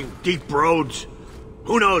 Sounding deep roads?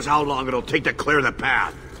 Who knows how long it'll take to clear the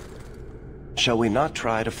path? Shall we not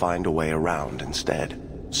try to find a way around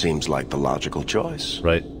instead? Seems like the logical choice.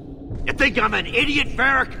 Right. You think I'm an idiot,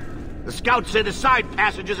 Varric? The scouts say the side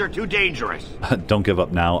passages are too dangerous. Don't give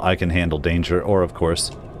up now. I can handle danger, or of course.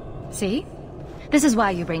 See? This is why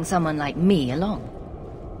you bring someone like me along.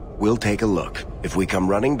 We'll take a look. If we come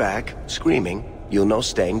running back, screaming, you'll know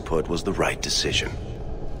staying put was the right decision.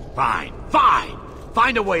 Fine, fine!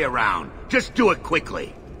 Find a way around. Just do it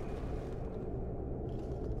quickly.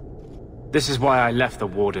 This is why I left the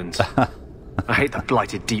Wardens. I hate the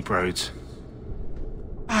blighted deep roads.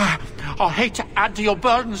 I hate to add to your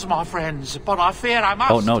burdens, my friends, but I fear I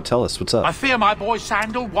must. Oh no, tell us, what's up? I fear my boy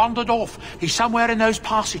Sandal wandered off. He's somewhere in those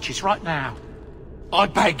passages right now. I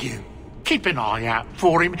beg you, keep an eye out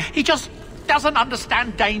for him. He just doesn't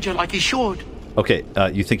understand danger like he should. Okay,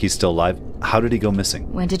 you think he's still alive? How did he go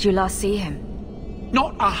missing? When did you last see him?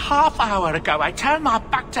 Not a half hour ago, I turned my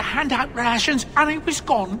back to hand out rations and he was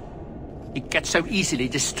gone. He gets so easily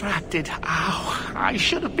distracted. Oh, I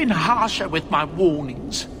should have been harsher with my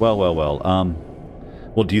warnings. Well,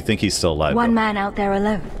 do you think he's still alive? One man out there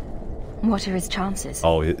alone. What are his chances?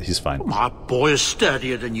 Oh, he's fine. My boy is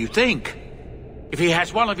sturdier than you think. If he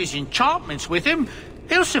has one of his enchantments with him,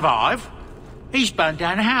 he'll survive. He's burned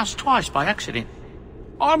down a house twice by accident.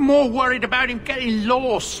 I'm more worried about him getting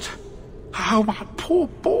lost. Oh, my poor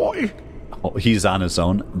boy. Oh, he's on his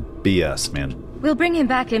own? BS, man. We'll bring him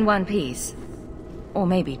back in one piece. Or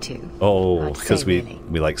maybe two. Oh, because we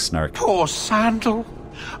like snark. Poor Sandal.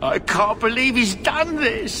 I can't believe he's done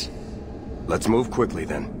this. Let's move quickly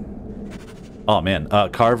then. Oh man,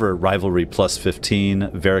 Carver rivalry plus 15,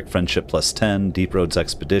 Varric friendship plus 10, Deep Roads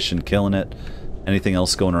expedition killing it. Anything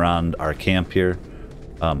else going around our camp here?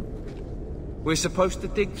 We're supposed to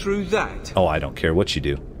dig through that? Oh, I don't care what you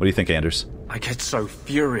do. What do you think, Anders? I get so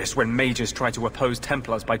furious when mages try to oppose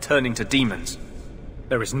Templars by turning to demons.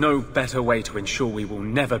 There is no better way to ensure we will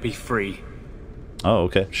never be free. Oh,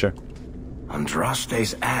 okay, sure.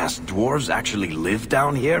 Andraste's ass, dwarves actually live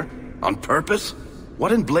down here? On purpose?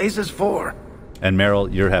 What in blazes for? And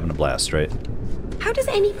Meryl, you're having a blast, right? How does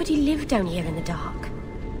anybody live down here in the dark?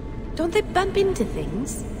 Don't they bump into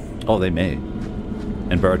things? Oh, they may.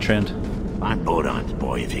 And Bertrand? Find Bodon's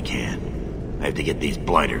boy if you can. I have to get these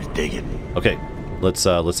blighters digging. Okay, let's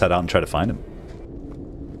head out and try to find him.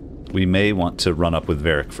 We may want to run up with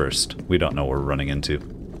Varric first. We don't know what we're running into.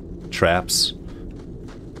 Traps?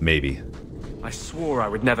 Maybe. I swore I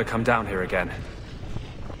would never come down here again.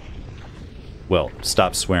 Well,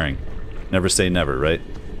 stop swearing. Never say never, right?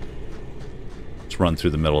 Let's run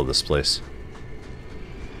through the middle of this place.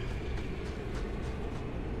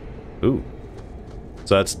 Ooh.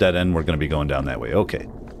 So that's dead end. We're going to be going down that way. Okay.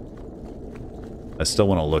 I still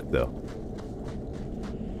want to look, though.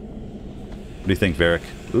 What do you think, Varric?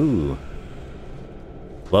 Ooh.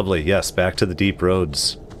 Lovely. Yes, back to the deep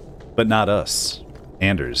roads. But not us.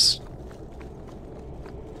 Anders.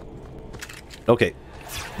 Okay.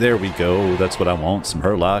 There we go. That's what I want. Some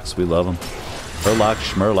Hurlocks. We love them. Hurlock,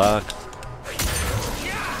 Schmurlock.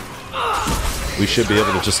 We should be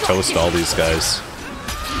able to just toast all these guys.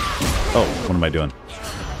 Oh, what am I doing?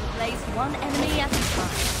 Place one enemy at a time.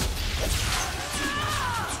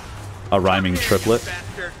 A rhyming triplet.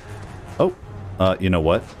 Oh, you know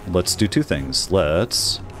what? Let's do two things.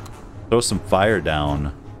 Let's throw some fire down.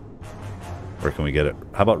 Where can we get it?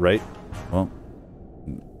 How about right? Well,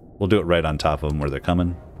 we'll do it right on top of them where they're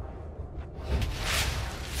coming.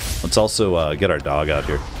 Let's also get our dog out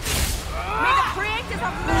here.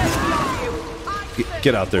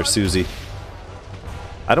 Get out there, Susie.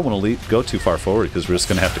 I don't want to go too far forward because we're just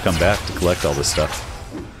going to have to come back to collect all this stuff.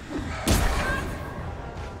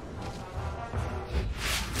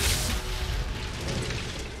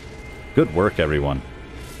 Good work, everyone.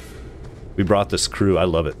 We brought this crew. I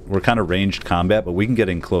love it. We're kind of ranged combat, but we can get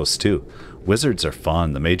in close, too. Wizards are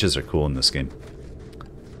fun. The mages are cool in this game.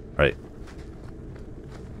 All right.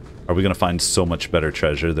 Are we going to find so much better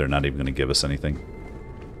treasure, they're not even going to give us anything?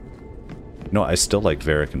 No, I still like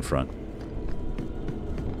Varric in front.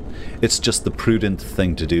 It's just the prudent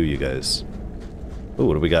thing to do, you guys. Oh,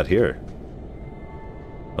 what do we got here?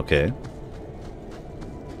 Okay.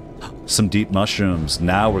 Some deep mushrooms.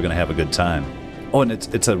 Now we're going to have a good time. Oh, and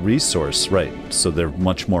it's a resource, right. So they're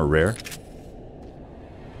much more rare.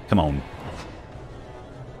 Come on.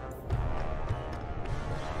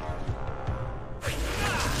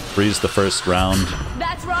 Freeze the first round.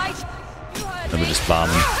 That's right. Then we just bomb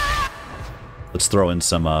them. Let's throw in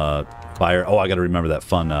some fire. Oh, I gotta remember that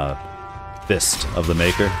fun Fist of the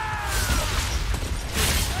Maker.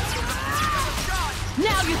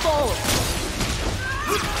 Now you fall.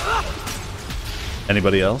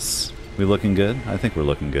 Anybody else? We looking good? I think we're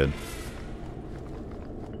looking good.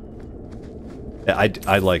 Yeah,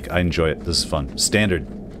 I enjoy it. This is fun. Standard.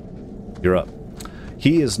 You're up.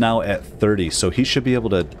 He is now at 30, so he should be able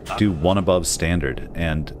to do one above standard.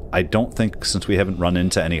 And I don't think, since we haven't run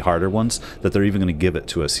into any harder ones, that they're even going to give it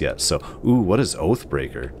to us yet. So, ooh, what is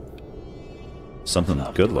Oathbreaker? Something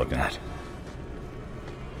good looking.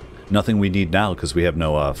 Nothing we need now because we have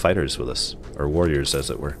no fighters with us, or warriors, as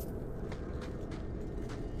it were.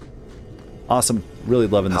 Awesome. Really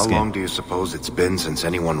loving this game. How long do you suppose it's been since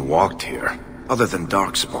anyone walked here? Other than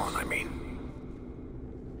Darkspawn, I mean.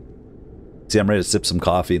 See, I'm ready to sip some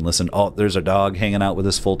coffee and listen. Oh, there's our dog hanging out with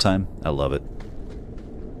us full time. I love it.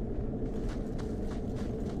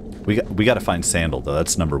 We got to find Sandal, though.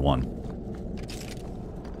 That's number one.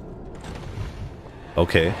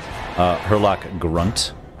 Okay. Herlock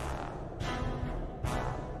Grunt.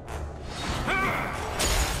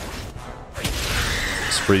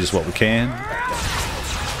 Let's freeze what we can.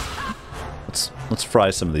 Let's fry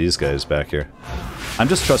some of these guys back here. I'm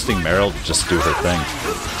just trusting Meryl to just do her thing.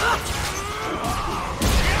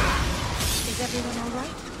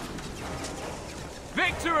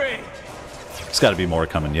 Victory! There's got to be more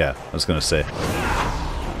coming, yeah. I was going to say.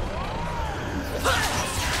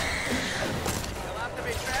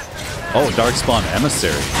 Oh, Darkspawn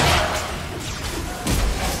Emissary.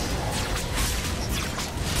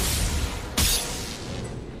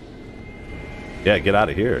 Yeah, get out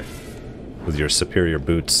of here with your superior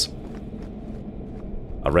boots.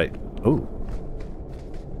 All right. Oh.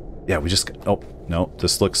 Yeah, we just... Oh, no.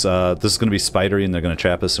 This looks... this is going to be spidery and they're going to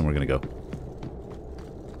trap us and we're going to go.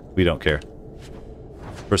 We don't care.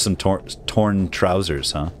 For some torn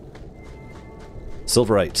trousers, huh?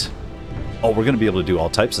 Silverite. Oh, we're going to be able to do all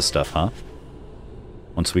types of stuff, huh?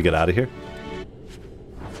 Once we get out of here.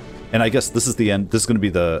 And I guess this is the end. This is going to be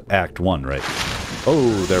the Act 1, right?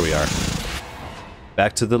 Oh, there we are.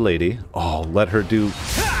 Back to the lady. Oh, let her do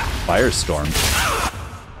Firestorm.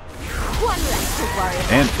 One less to worry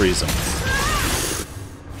about. And freeze him.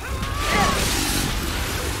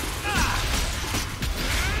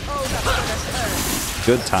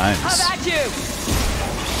 Good times. How about you?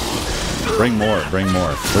 Bring more, bring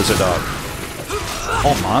more. Where's our dog?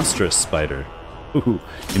 Oh, monstrous spider. Ooh,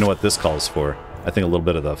 you know what this calls for? I think a little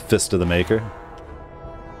bit of the Fist of the Maker.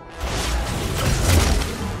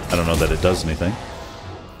 I don't know that it does anything.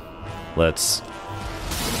 Let's...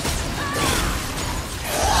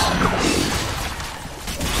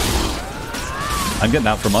 I'm getting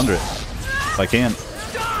out from under it, if I can.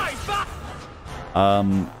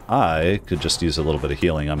 I could just use a little bit of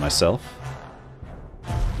healing on myself.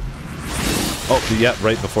 Oh, yeah,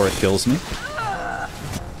 right before it kills me.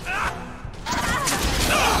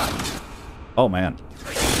 Oh, man.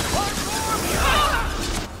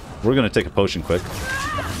 We're gonna take a potion quick.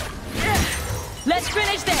 Let's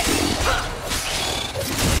finish this.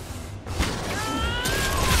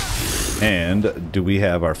 And do we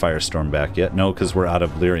have our Firestorm back yet? No, because we're out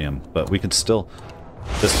of lyrium, but we could still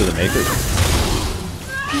Fist of the Maker.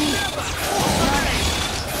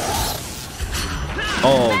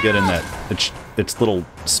 Oh, get in that. Its little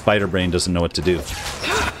spider brain doesn't know what to do.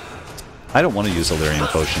 I don't want to use a lyrium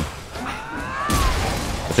potion.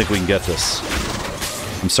 I think we can get this.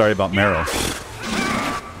 I'm sorry about Meryl.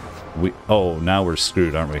 Oh, now we're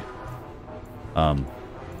screwed, aren't we?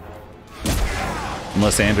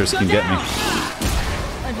 Unless Anders can get me.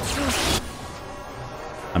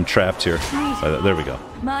 I'm trapped here. There we go.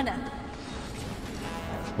 Mana.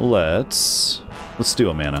 Let's do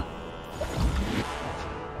a mana.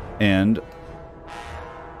 And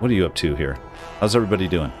what are you up to here? How's everybody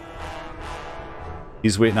doing?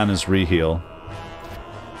 He's waiting on his re-heal.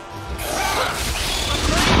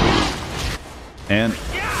 And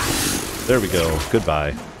there we go.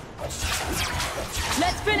 Goodbye.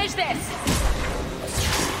 Let's finish this.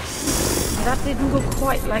 That didn't go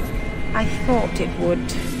quite like I thought it would.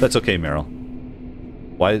 That's okay, Meryl.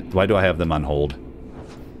 Why do I have them on hold?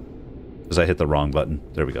 Because I hit the wrong button.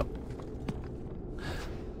 There we go.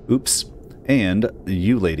 Oops. And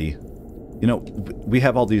you, lady. You know, we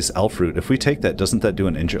have all these elf fruit. If we take that, doesn't that do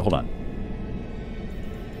an injury? Hold on.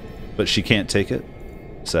 But she can't take it?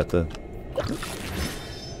 Is that the...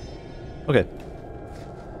 Okay.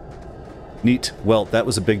 Neat. Well, that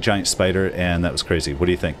was a big giant spider, and that was crazy. What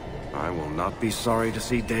do you think? I will not be sorry to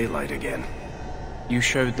see daylight again. You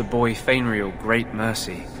showed the boy Fainriel great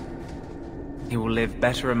mercy. He will live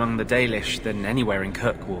better among the Dalish than anywhere in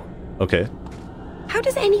Kirkwall. Okay. How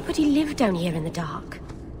does anybody live down here in the dark?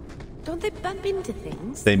 Don't they bump into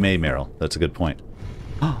things? They may, Meryl. That's a good point.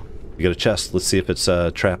 Oh, you got a chest. Let's see if it's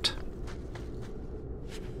trapped.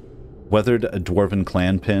 Weathered a dwarven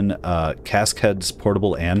clan pin, Caskhead's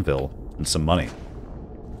portable anvil, and some money.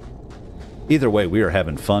 Either way, we are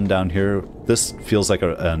having fun down here. This feels like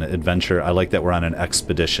an adventure. I like that we're on an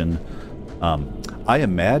expedition. I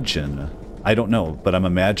imagine, I don't know, but I'm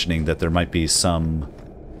imagining that there might be some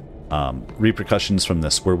repercussions from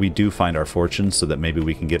this where we do find our fortune so that maybe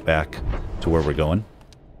we can get back to where we're going.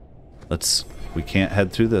 We can't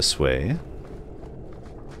head through this way.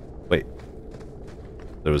 Wait.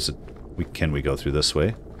 There was a... Can we go through this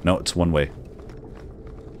way? No, it's one way.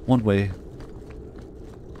 One way.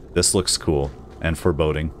 This looks cool and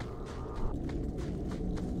foreboding.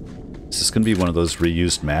 Is this going to be one of those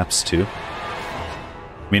reused maps too?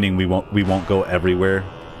 Meaning we won't go everywhere.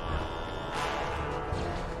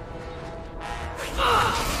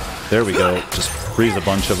 There we go. Just freeze a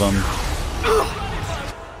bunch of them.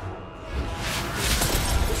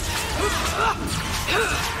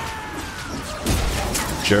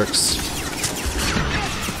 Jerks.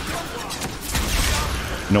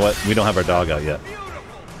 You know what? We don't have our dog out yet.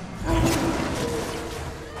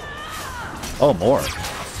 Oh, more.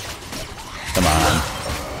 Come on.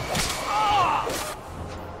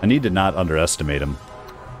 I need to not underestimate him.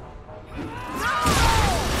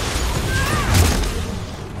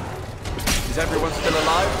 Is everyone still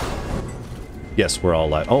alive? Yes, we're all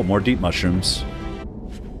alive. Oh, more deep mushrooms.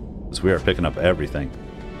 Because we are picking up everything.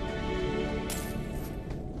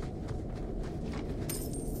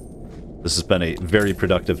 This has been a very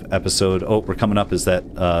productive episode. Oh, we're coming up. Is that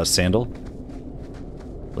Sandal?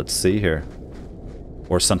 Let's see here.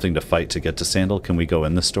 Or something to fight to get to Sandal. Can we go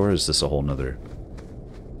in this door? Is this a whole nother...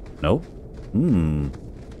 Nope.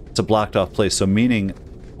 It's a blocked off place. So meaning...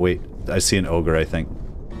 Wait, I see an ogre, I think.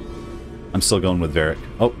 I'm still going with Varric.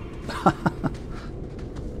 Oh.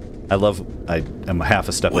 I am half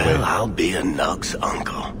a step away. Well, I'll be a Nug's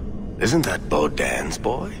uncle. Isn't that Bodan's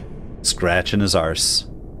boy? Scratching his arse.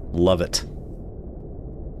 Love it.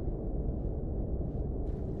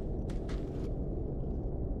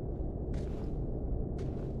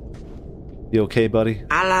 You okay, buddy?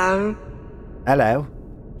 Hello? Hello.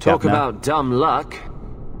 Talk about dumb luck.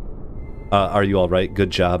 Are you alright? Good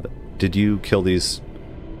job. Did you kill these...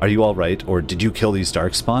 Are you alright? Or did you kill these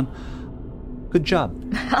Darkspawn? Good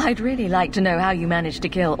job. I'd really like to know how you managed to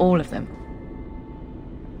kill all of them.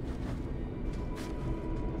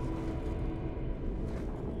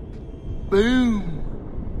 Boom.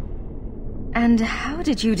 And how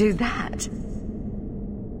did you do that?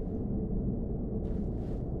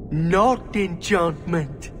 Not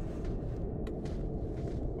enchantment.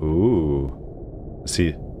 Ooh.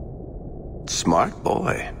 See. Smart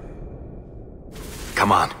boy.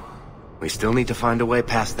 Come on. We still need to find a way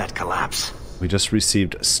past that collapse. We just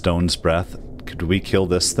received Stone's Breath. Could we kill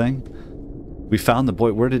this thing? We found the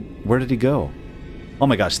boy. Where did he go? Oh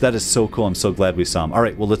my gosh, that is so cool. I'm so glad we saw him. All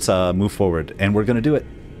right, well, let's move forward. And we're going to do it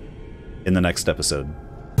in the next episode.